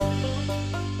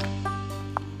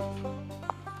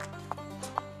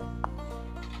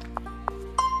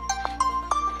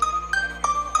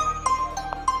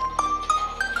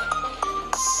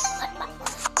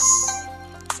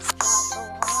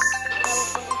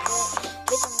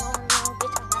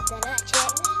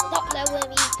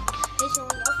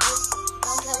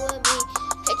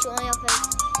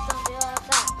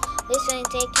ain't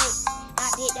take cake.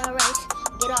 I did the race.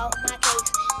 Get off my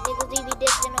case. Niggas be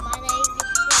dissing on my name.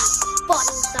 Fuck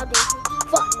niggas, stop dissing.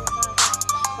 Fuck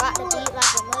niggas, rock the beat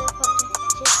like a motherfucking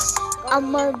shit.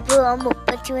 I'ma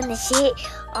put you in the shit.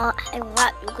 And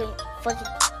rock, you can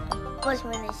fucking push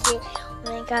me in the shit.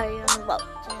 When they carry you on the boat.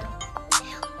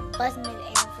 Bust a nigga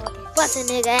and fucking Bust a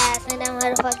nigga ass in that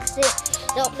motherfucking shit.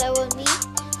 Don't play with me.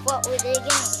 Fuck with the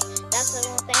game. That's the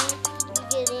one thing. You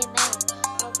get it, man.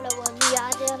 Don't play with me.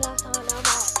 I just lost on the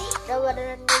ball. Know what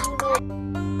I know,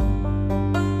 you know.